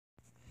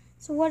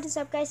So what is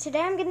up, guys?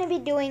 Today I'm gonna be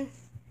doing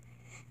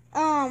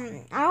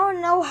I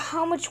don't know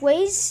how much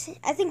ways.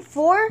 I think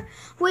 4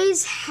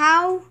 ways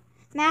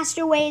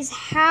master ways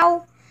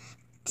how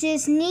to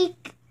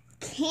sneak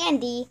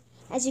candy,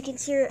 as you can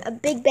see here, a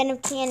big bin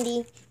of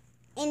candy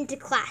into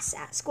class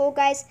at school,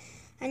 guys.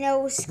 I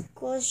know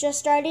school has just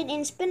started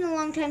and it's been a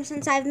long time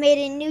since I've made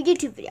a new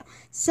YouTube video.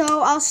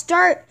 So I'll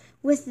start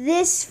with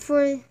this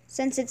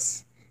since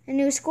it's a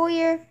new school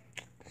year.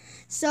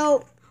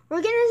 So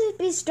we're gonna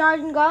be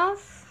starting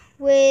off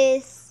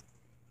with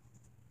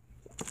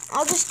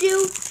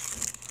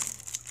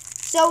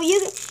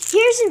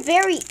here's a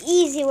very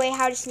easy way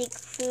how to sneak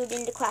food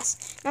into class.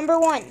 Number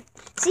 1,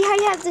 see how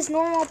you have this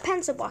normal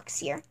pencil box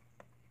here?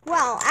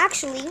 Well,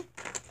 actually,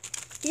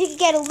 you could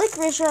get a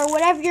licorice or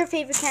whatever your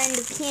favorite kind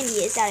of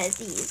candy is out of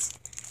these.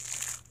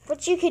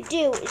 What you could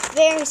do is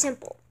very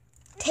simple.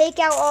 Take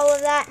out all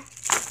of that,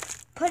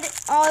 put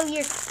all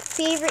your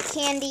favorite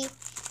candy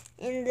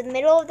in the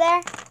middle of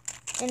there,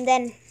 and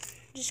then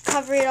just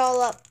cover it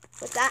all up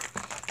with that.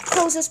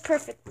 Closes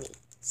perfectly.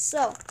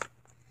 So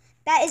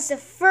that is the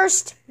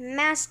first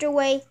master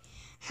way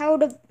how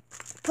to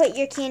put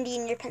your candy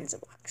in your pencil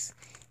box.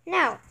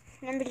 Now,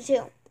 number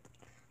 2,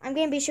 I'm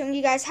going to be showing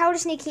you guys how to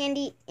sneak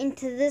candy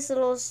into this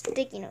little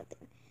sticky note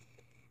thing.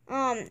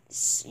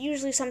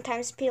 Usually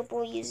sometimes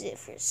people use it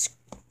for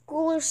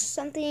school or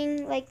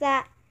something like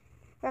that.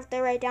 You have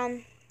to write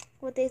down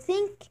what they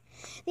think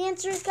the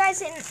answer is, guys,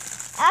 and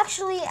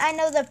actually I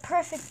know the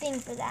perfect thing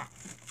for that.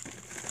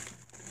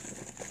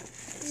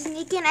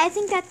 Sneak in, I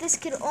think that this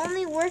could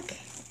only work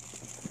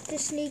to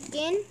sneak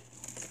in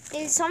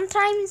is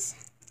sometimes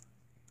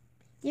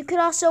you could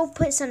also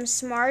put some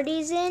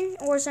Smarties in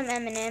or some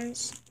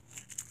M&Ms.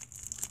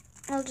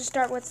 I'll just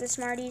start with the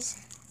Smarties.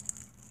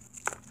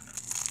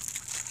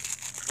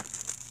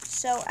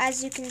 So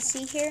as you can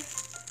see here,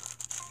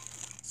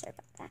 sorry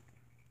about that,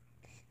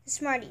 the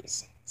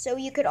Smarties. So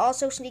you could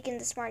also sneak in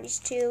the Smarties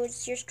too,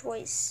 it's your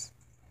choice.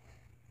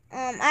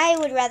 I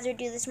would rather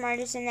do the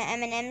Smarties than the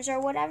M&Ms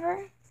or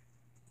whatever.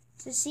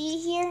 So see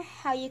here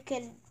how you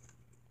could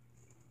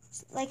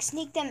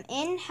sneak them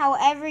in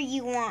however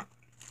you want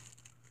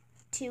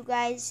to,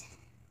 guys.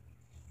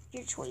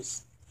 Your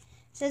choice.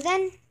 So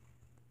then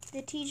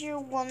the teacher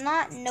will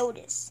not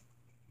notice.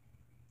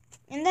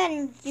 And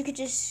then you could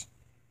just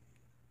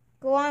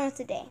go on with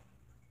the day.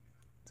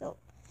 So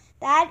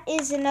that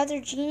is another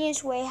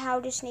genius way how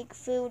to sneak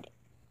food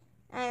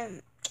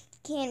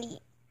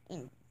candy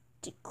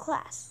into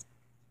class.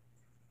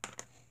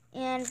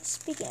 And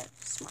speaking of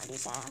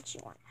Smarties, I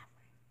actually want to have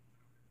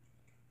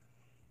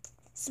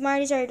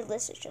Smarties are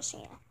delicious, just so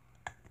you know.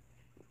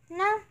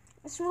 Now,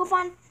 let's move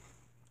on.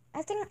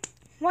 I think,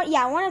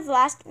 one of the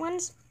last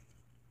ones,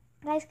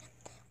 guys.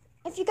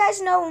 If you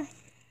guys know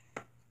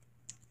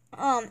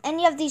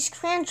any of these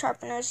crayon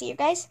sharpeners here,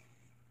 guys,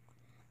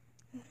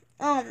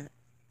 and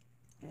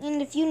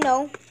if you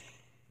know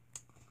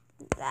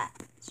that,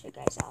 so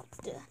guys, I'll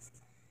put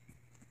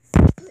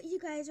you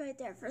guys right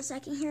there for a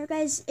second here,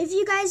 guys. If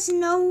you guys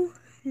know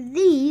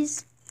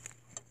these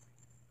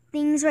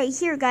things right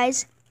here,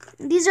 guys,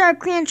 these are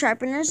crayon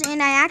sharpeners,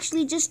 and I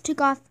actually just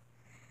took off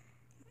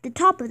the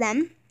top of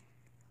them.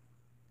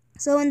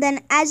 So, and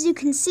then as you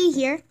can see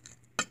here,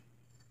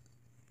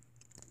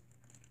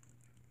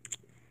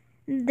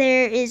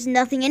 there is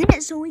nothing in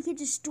it, so we could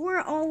just store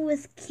it all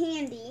with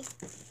candy.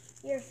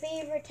 Your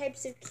favorite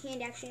types of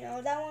candy. Actually,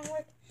 no, that won't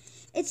work.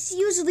 It's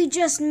usually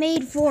just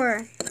made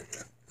for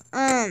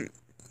M&Ms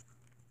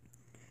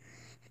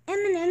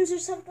or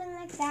something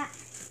like that,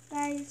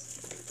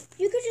 guys.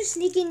 You could just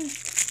sneak in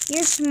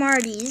your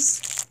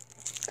Smarties.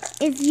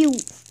 If you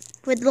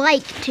would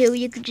like to,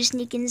 you could just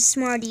sneak in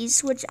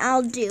Smarties, which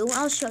I'll do.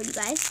 I'll show you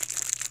guys.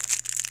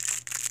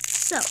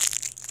 So,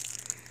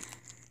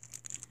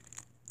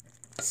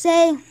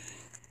 say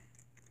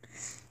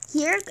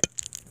here,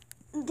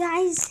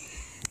 guys.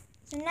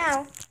 So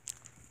now,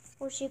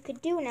 what you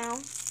could do now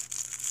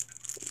is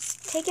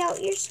take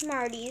out your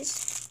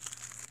Smarties,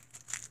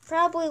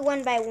 probably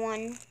one by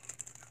one.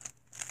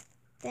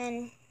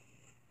 Then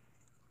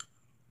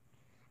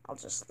I'll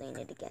just lean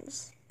it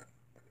against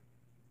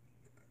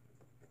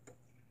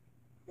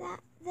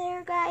that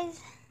there,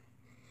 guys.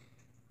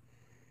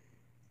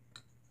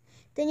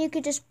 Then you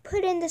could just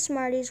put in the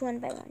Smarties one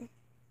by one.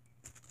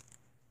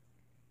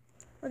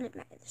 Where did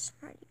my other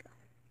Smartie go?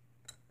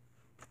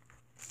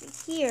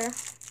 See here,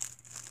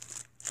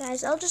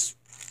 guys, I'll just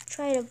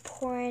try to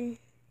pour in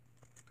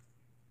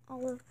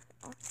all of it.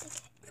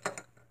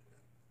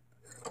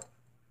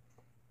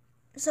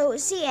 So,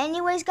 see,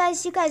 anyways,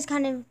 guys, you guys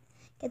kind of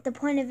get the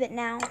point of it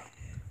now.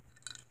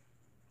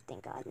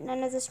 Thank God,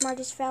 none of the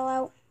Smarties fell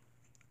out.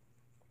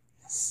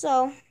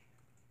 So,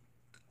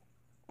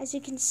 as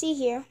you can see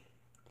here,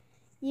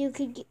 you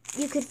could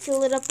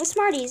fill it up with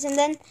Smarties, and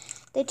then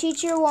the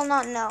teacher will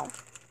not know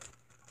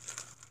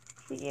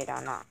if you did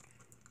or not.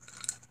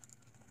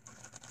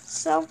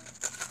 So,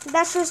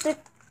 that's just a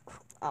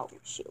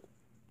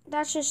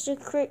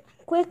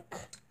quick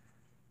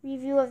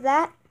review of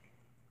that.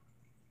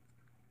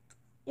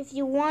 If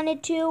you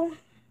wanted to,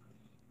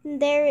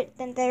 There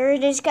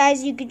it is,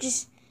 guys. You could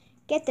just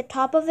get the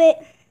top of it.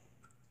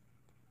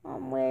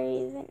 Where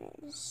even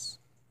is?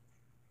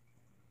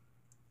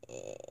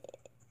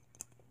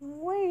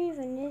 Where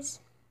even is?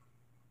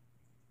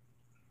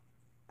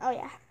 Oh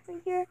yeah,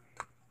 right here,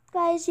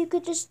 guys. You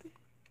could just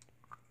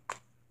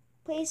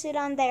place it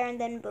on there, and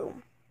then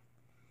boom,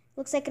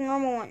 looks like a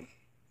normal one.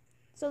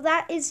 So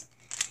that is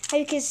how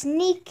you can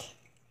sneak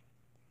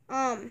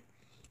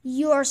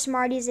your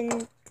Smarties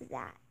into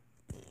that.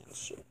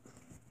 Shoot.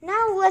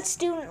 Now let's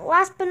do,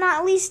 last but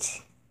not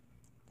least,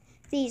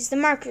 the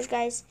markers,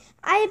 guys.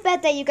 I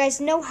bet that you guys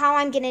know how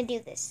I'm gonna do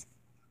this.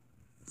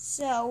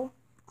 So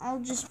I'll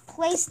just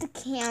place the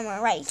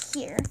camera right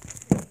here,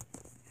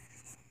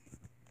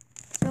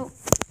 so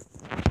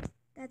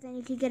that then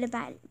you can get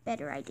a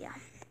better idea.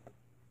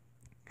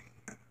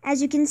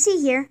 As you can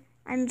see here,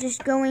 I'm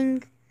just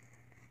going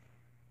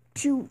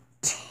to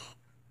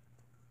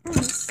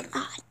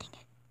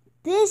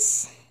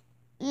this,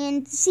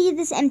 and see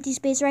this empty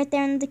space right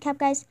there in the cup,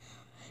 guys?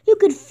 You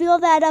could fill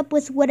that up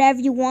with whatever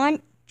you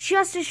want.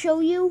 Just to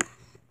show you,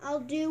 I'll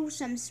do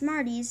some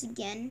Smarties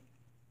again.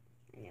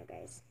 I know,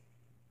 guys.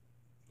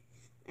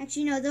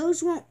 Actually, no,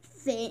 those won't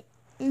fit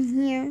in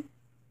here.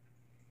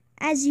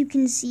 As you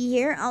can see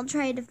here, I'll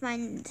try to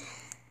find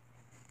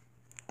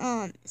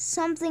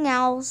something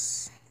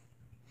else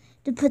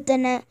to put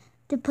them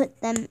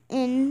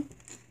in,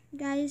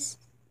 guys.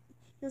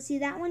 You'll see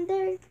that one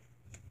there.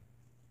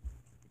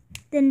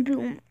 Then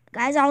boom,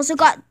 guys. I also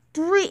got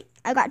 3.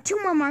 I got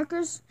 2 more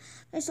markers.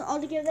 Okay, so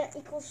altogether that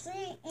equals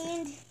 3.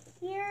 And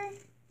here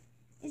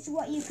is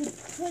what you could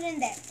put in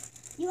there.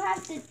 You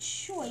have the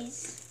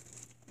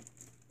choice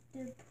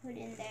to put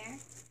in there.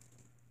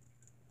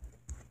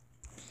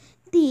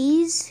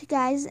 These,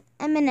 guys,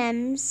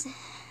 M&Ms.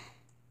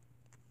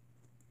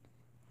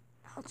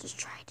 I'll just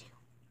try to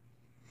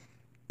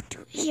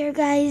do it here,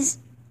 guys.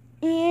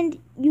 And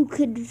you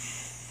could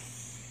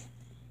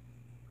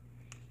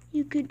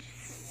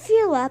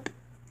fill up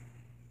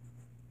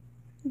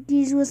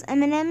these with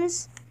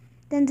M&Ms,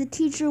 then the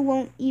teacher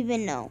won't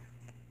even know.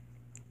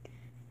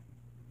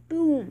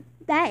 Boom.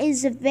 That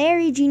is a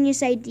very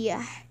genius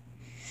idea.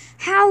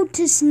 How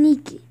to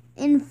sneak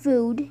in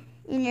food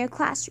in your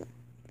classroom,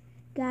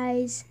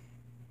 guys.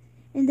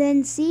 And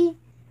then see,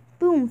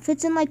 boom,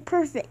 fits in like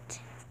perfect.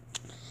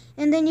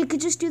 And then you could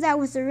just do that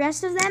with the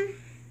rest of them.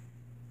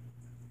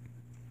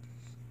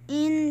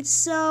 And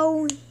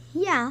so,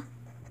 yeah,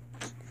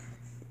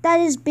 that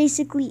is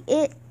basically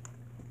it.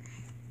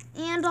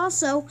 And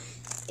also,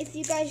 if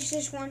you guys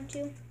just want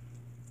to,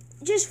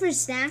 just for a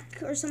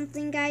snack or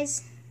something,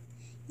 guys,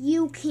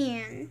 you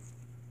can,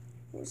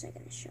 what was I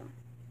going to show?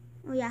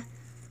 Oh yeah,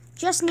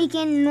 just sneak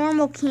in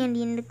normal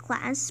candy into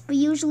class, but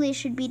usually it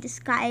should be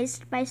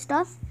disguised by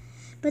stuff.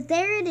 But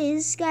there it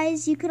is,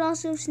 guys. You could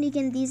also sneak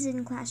in these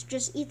in class.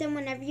 Just eat them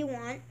whenever you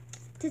want.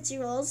 Tootsie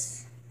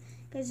Rolls,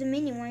 guys, the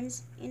mini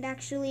ones. And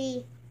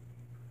actually,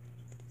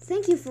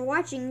 thank you for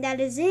watching. That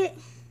is it.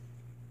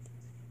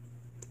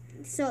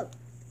 So,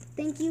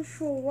 thank you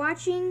for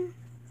watching.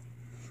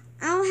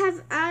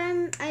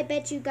 I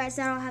bet you guys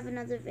that I'll have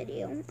another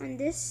video on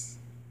this.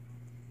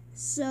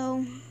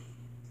 So,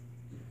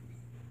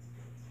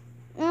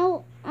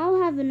 I'll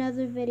have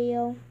another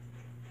video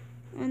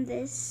on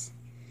this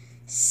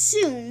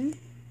soon.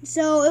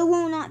 So, it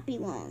will not be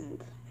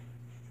long.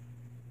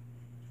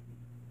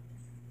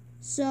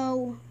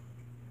 So,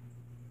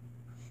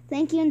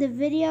 thank you, and the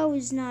video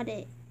is not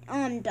it.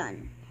 I'm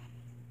done.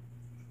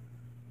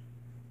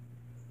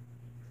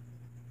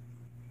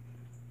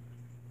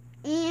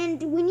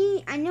 And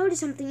I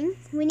noticed something.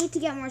 We need to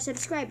get more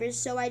subscribers,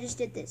 so I just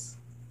did this.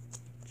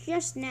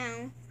 Just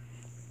now.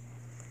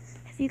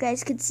 If you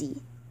guys could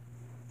see.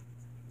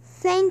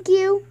 Thank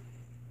you.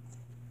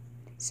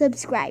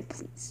 Subscribe,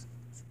 please.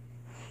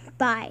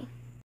 Bye.